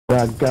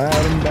I got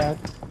him back.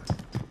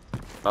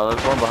 Oh,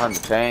 there's one behind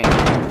the tank.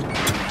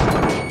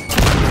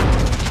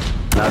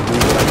 Not doing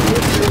what I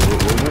did.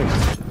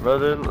 We're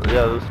Brother,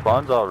 yeah, those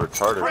spawns all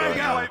retarded right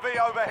now.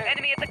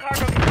 Enemy at the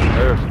cargo container.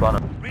 They're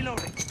spawning.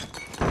 Reloading.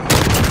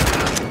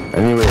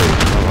 anyway,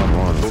 come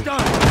on.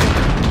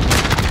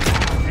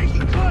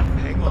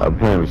 I'm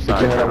playing with stick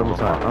your head out of the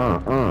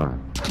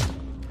time.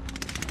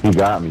 He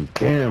got me.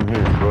 Damn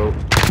him, bro.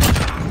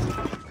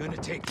 Gonna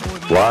take more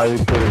than Why are you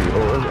putting me?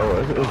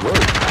 It's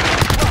worse.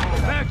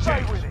 back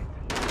check with it.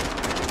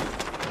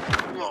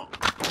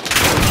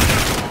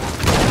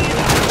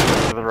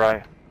 To the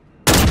right.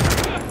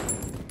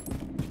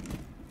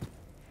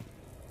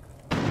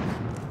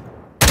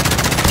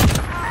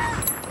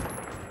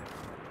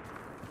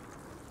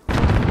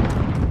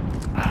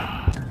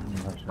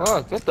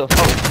 Oh, get the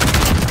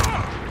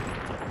fuck.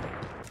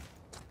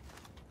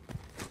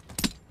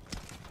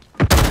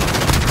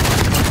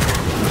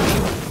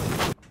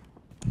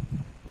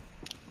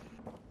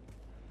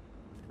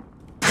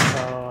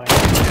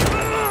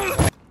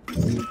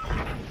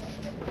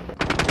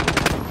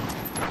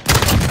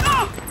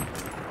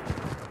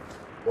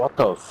 What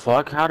the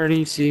fuck? How did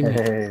he see me?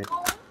 Hey.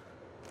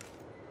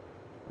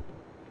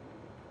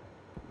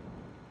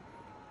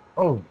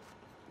 Oh.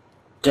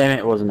 Damn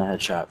it, wasn't a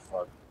headshot.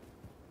 Fuck.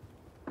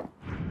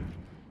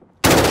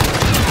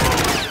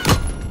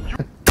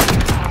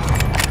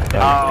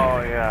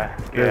 Oh yeah,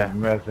 Just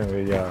messing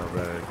with y'all,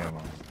 brother. Come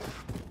on.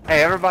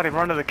 Hey, everybody,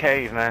 run to the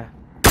cave, man.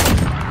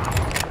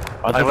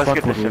 What Hey, the let's fuck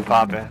get this was shit he-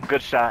 popping.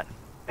 Good shot.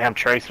 Damn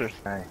tracers.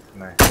 Nice.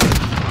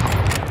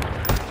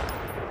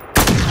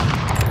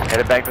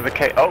 Headed back to the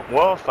cave. Oh,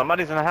 whoa,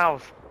 somebody's in the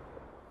house.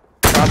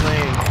 Probably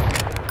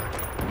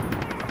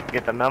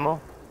get the memo.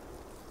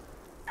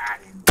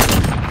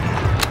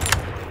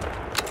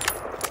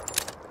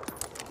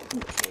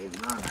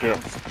 Yeah.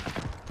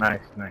 Nice.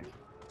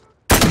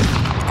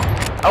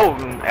 Oh,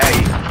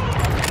 hey.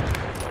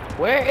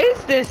 Where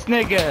is this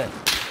nigga?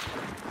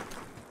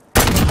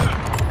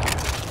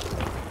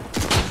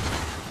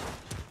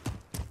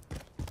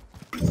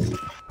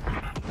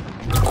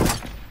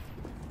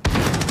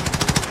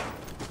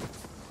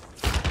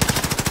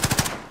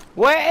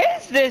 Where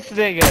is this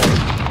nigga?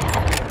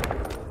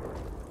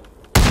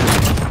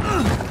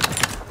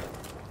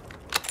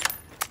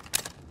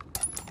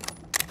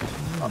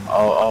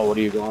 Oh, what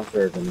are you going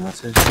for? The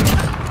message?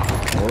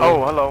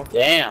 Oh, hello.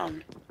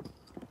 Damn.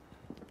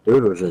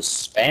 Dude was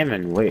just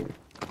spamming. Wait.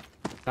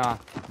 Nah,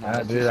 Nah,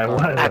 it's dude, the I scar.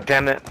 wanted God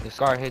damn it. The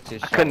scar hits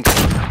his I shot. couldn't.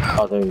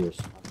 Oh, there he is.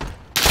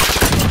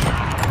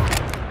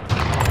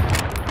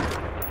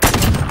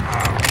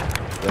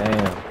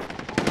 Damn.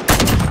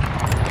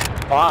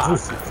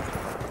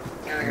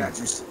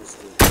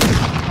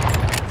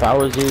 If I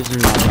was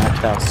using my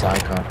maxed out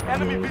Psycho.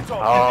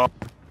 Oh.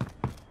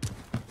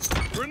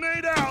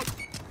 Grenade out.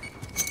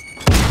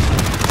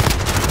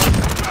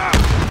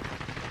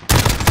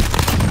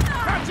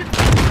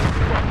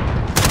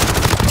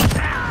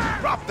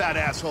 Drop that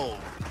asshole.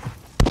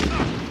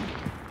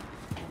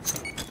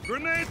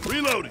 Grenade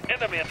reloading.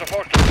 Enemy at the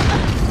fortress.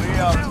 We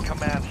are in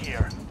command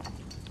here.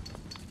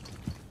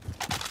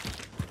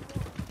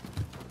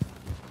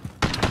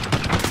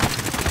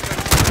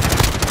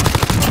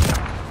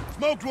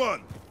 Smoked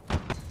one.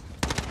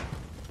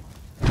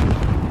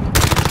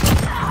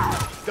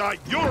 Got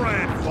your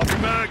ass,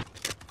 floppy mag.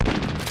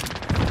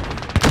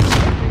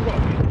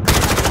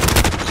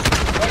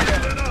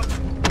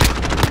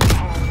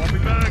 Floppy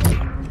mag.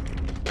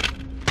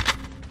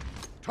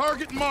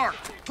 Target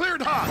marked.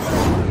 Cleared hot.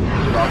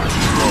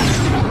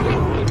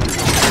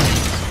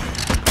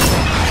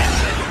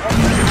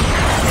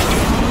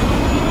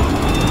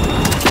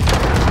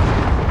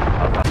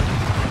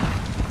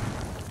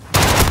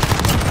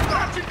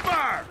 Watching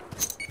fire.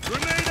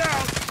 Grenade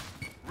out.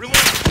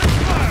 Release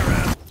fire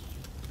out.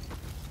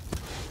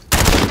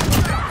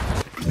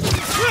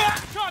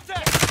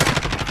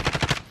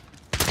 Contact.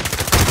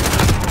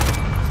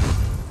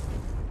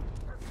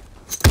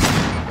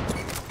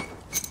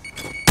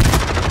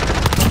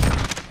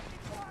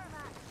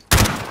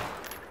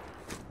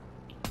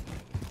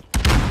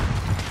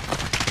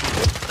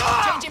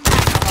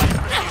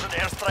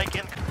 Airstrike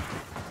in.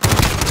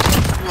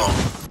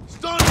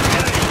 Stun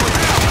enemy.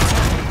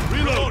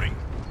 Reloading.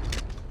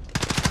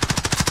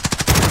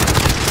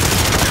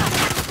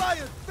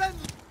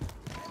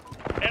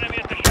 Enemy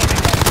at the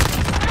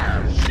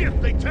shopping.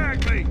 Shit, they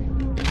tagged me.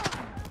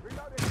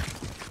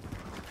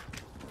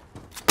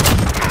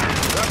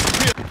 That's a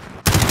hit.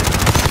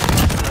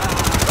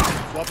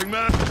 Swapping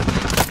man.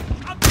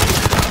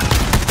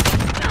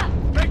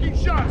 Taking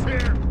shots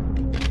here.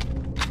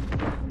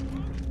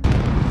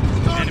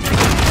 Stun. Enemy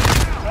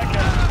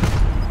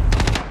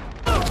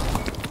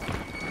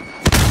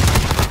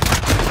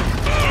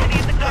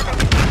at the cargo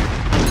container.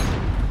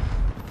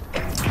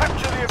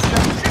 Capture the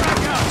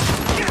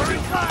objective. We're in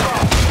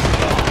fire.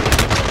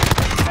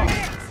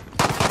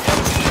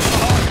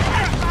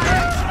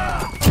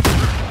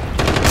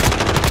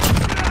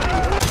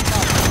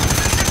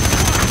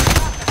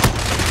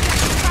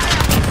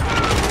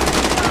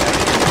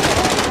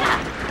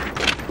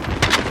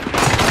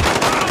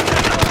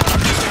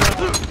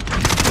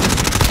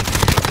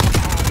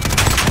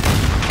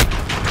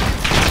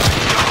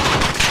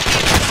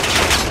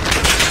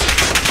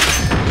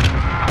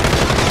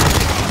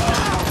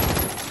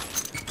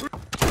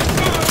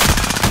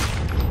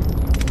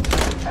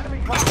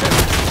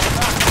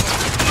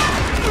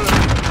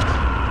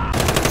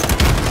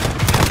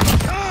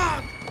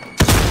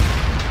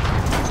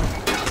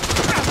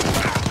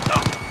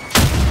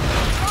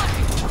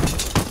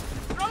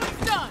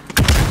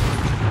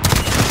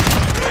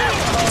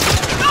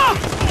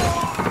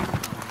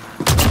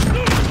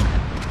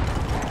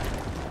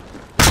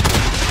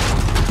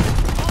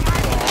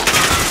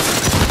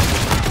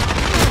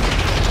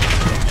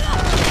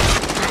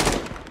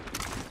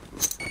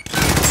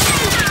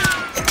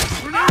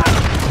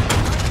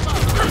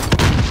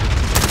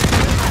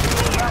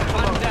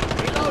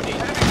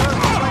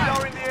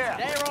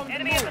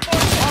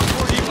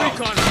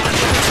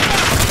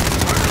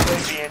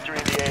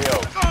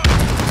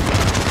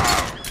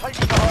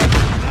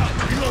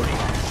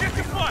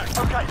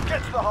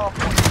 Get to the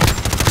halfway.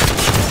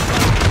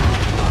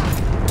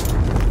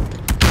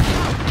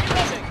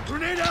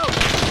 Grenade out!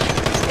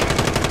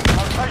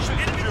 Location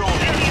secure.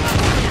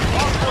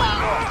 Hardpoint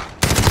locked.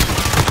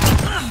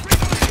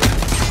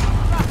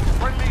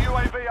 Friendly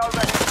UAV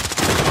overhead.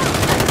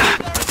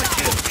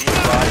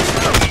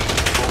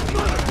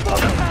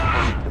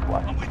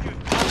 I'm with you.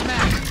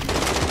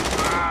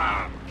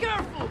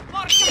 Careful!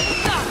 Marking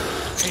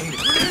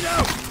Grenade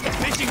out!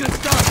 Making a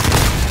start!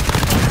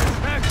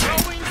 Back,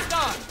 throwing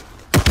start!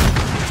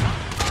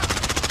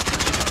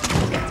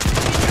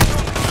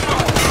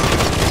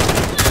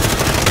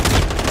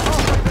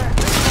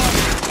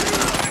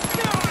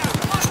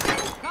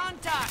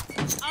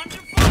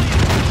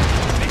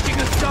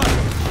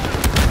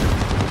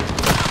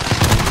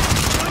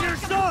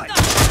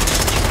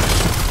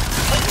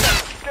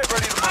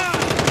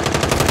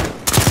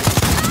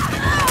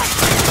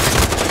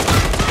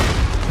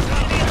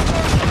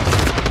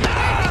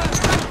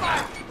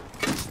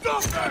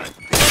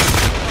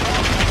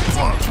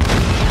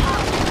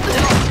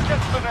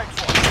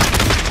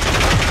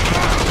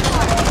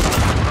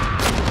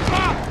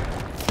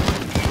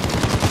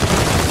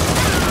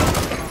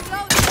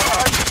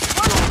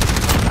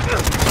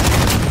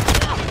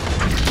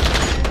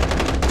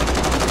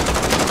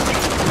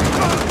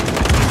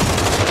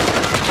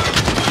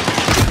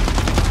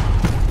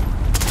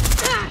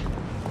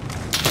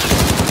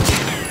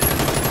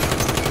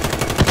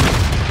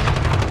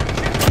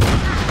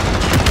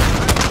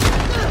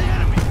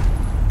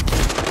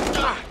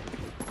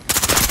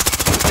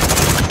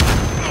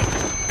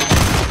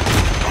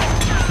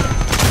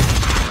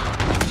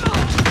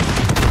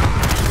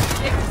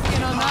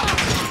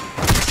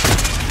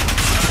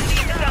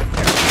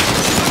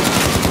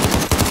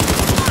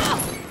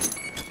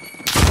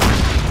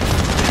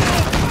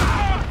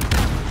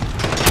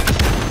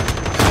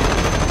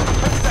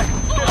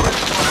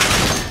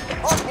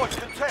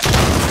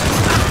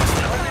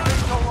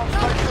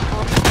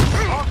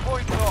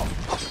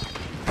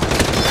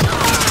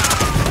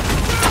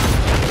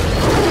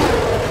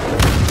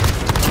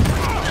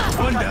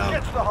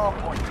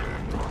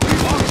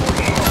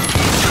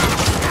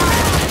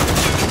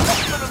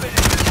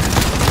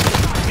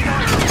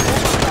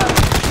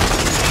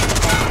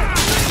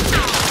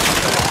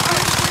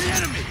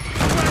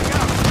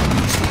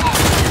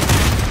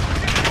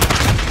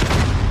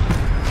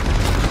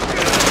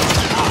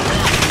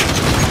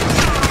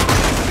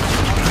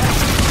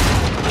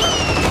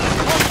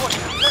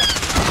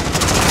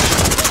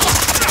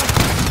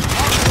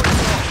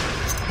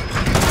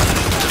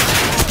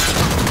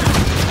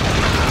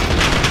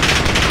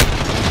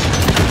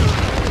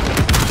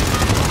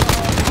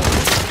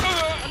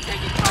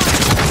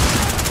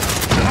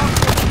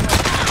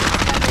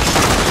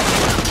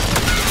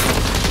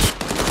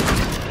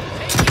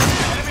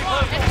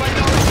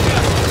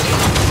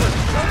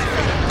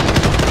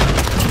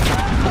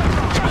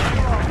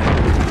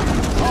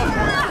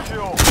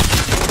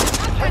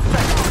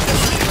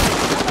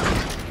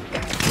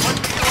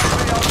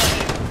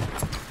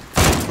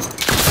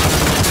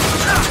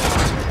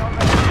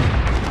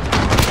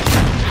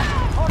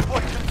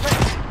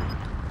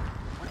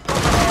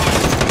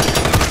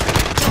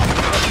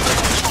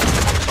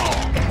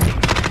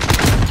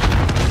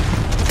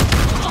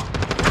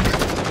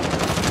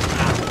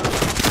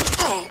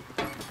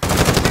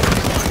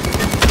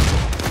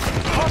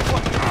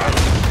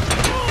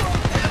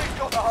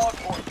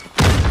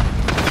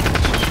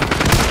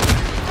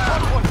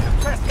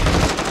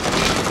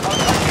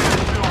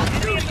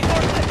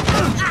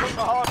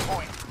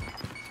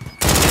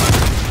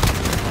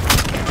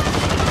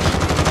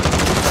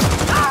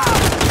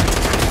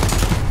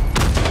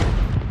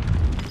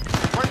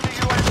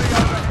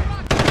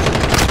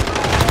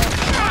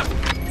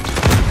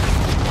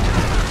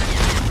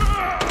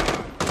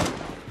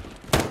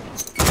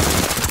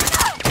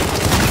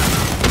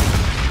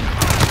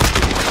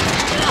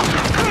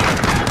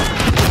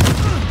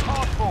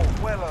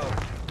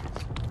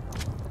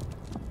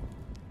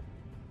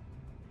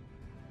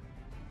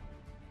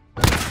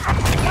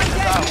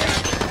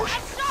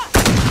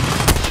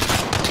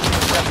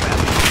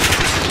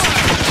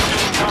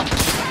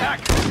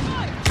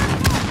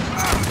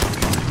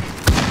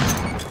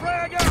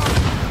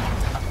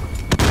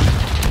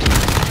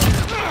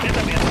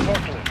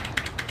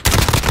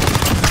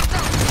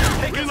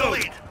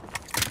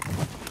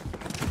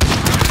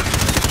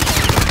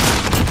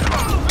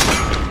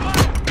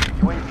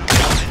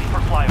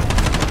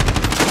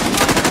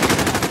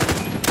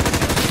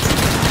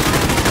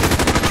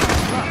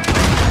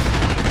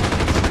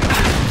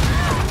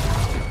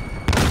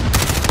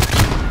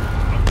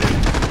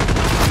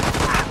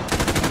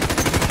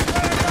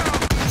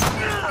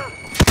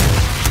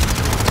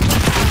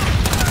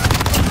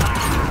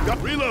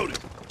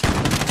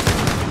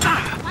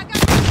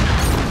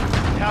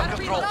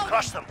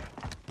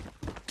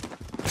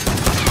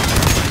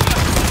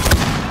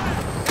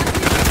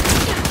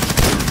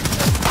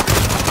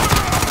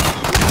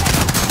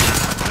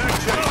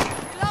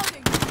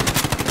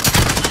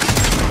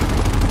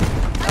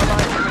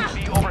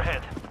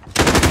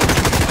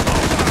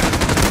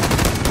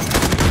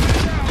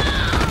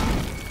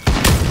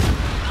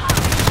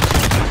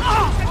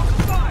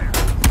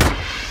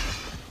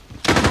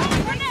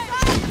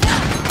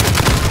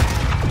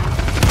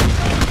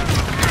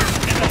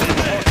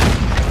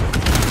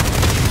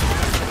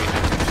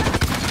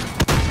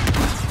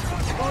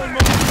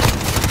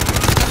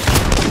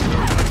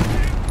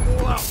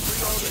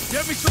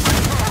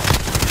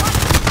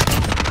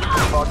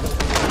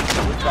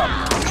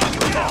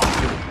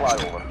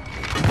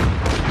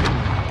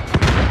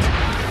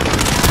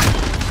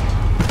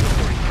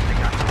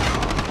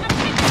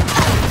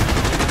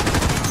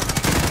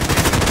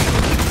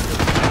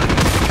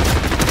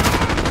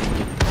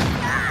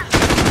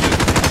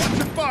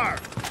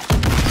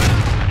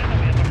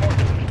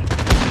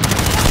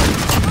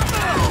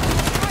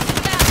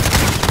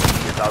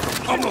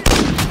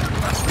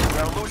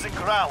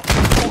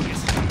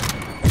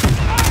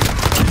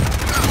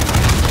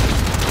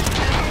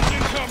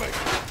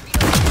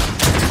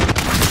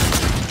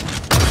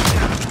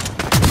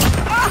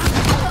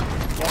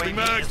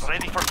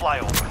 ready for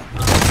flyover.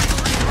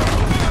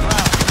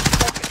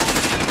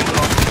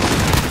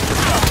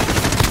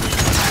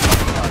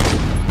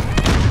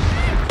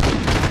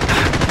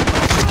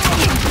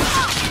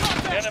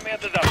 Enemy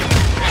at the dump.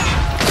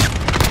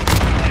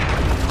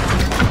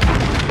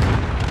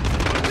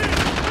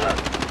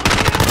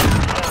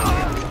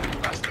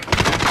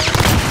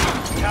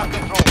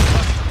 Captain control.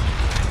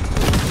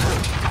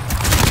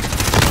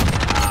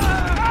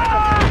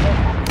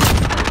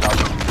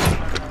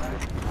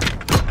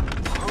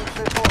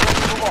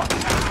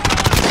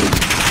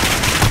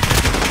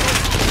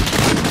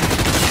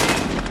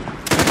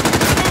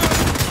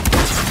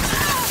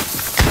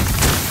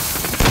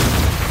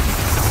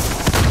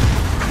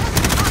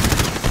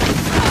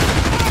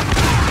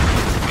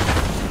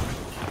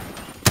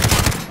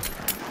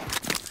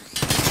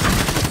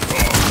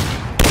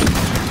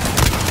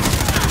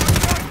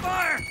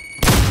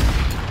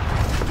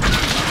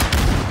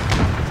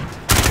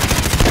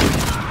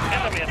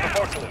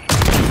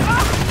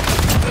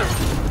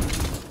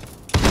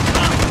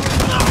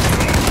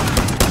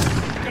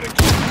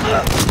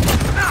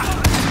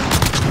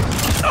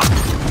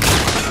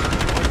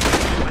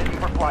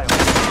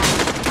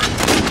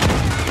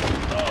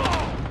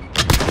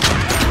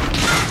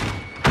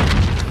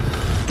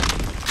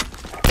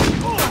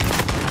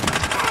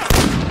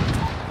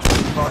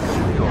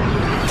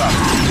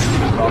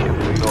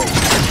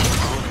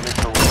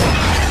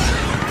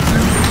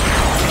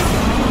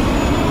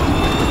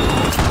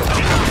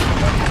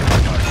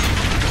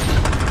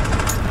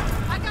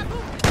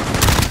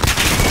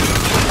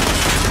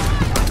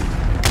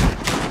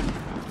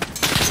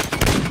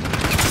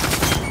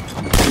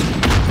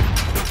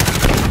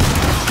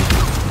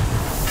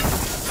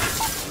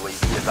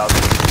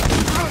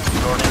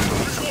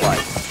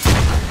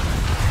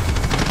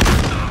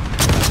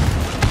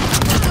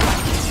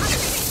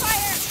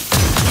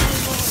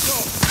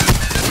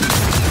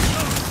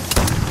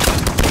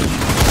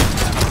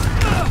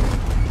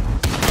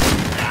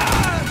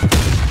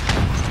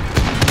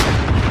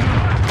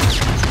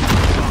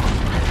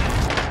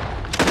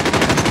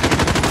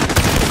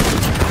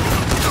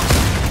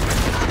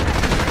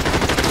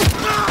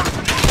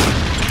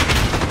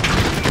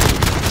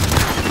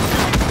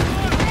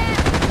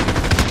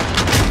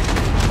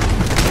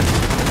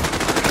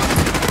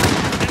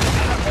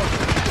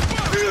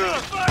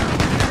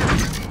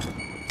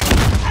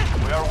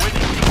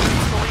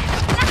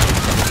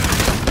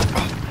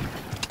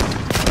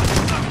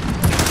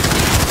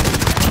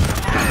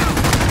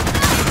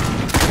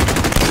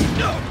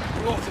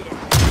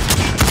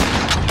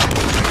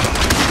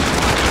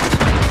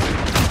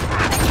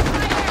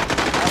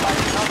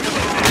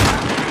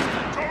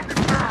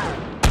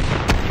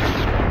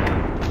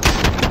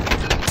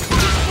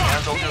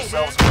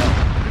 Yourselves